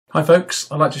Hi folks,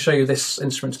 I'd like to show you this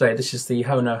instrument today. This is the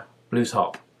Hohner Blues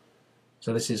Harp.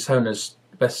 So this is Hohner's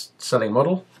best-selling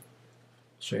model.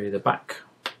 Show you the back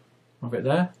of it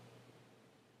there.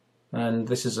 And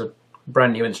this is a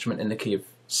brand new instrument in the key of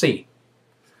C.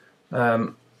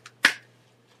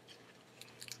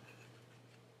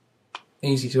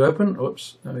 Easy to open.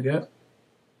 Oops, there we go.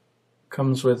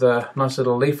 Comes with a nice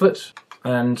little leaflet,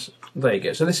 and there you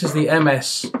go. So this is the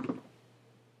MS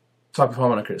type of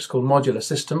harmonica. It's called modular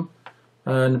system,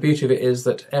 and the beauty of it is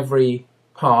that every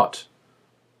part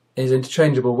is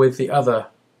interchangeable with the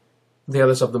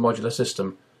others of the modular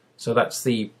system. So that's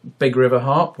the Big River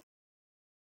harp,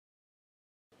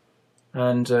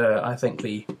 and I think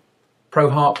the Pro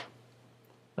harp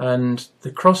and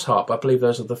the Cross harp. I believe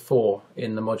those are the four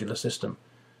in the modular system.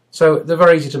 So they're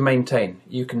very easy to maintain.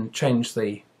 You can change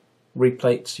the reed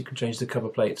plates, you can change the cover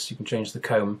plates, you can change the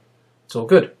comb. It's all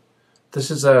good. This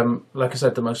is, like I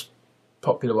said, the most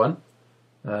popular one.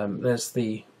 There's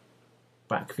the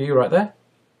back view right there,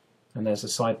 and there's the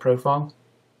side profile.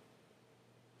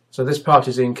 So this part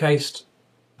is encased.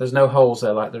 There's no holes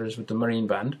there like there is with the marine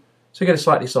band, so you get a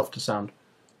slightly softer sound.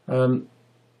 But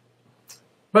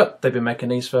they've been making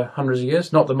these for hundreds of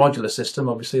years. Not the modular system,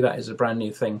 obviously. That is a brand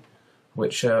new thing,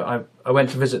 which I went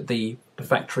to visit the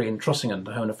factory in Trossingen,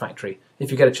 the Hohner factory.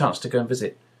 If you get a chance to go and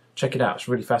visit, check it out. It's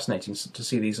really fascinating to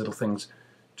see these little things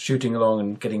shooting along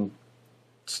and getting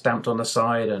stamped on the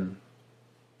side and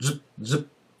zip, zip.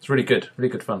 It's really good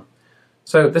fun.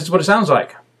 So this is what it sounds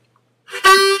like.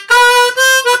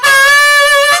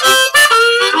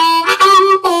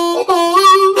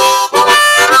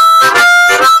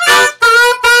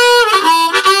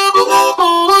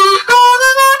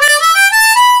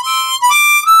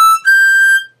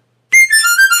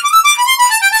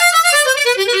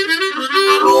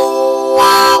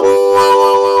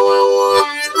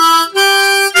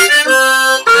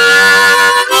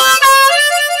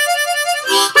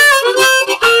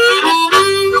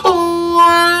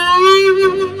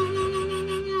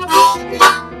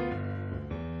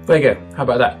 There you go, how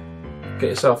about that? Get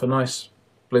yourself a nice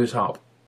blues harp.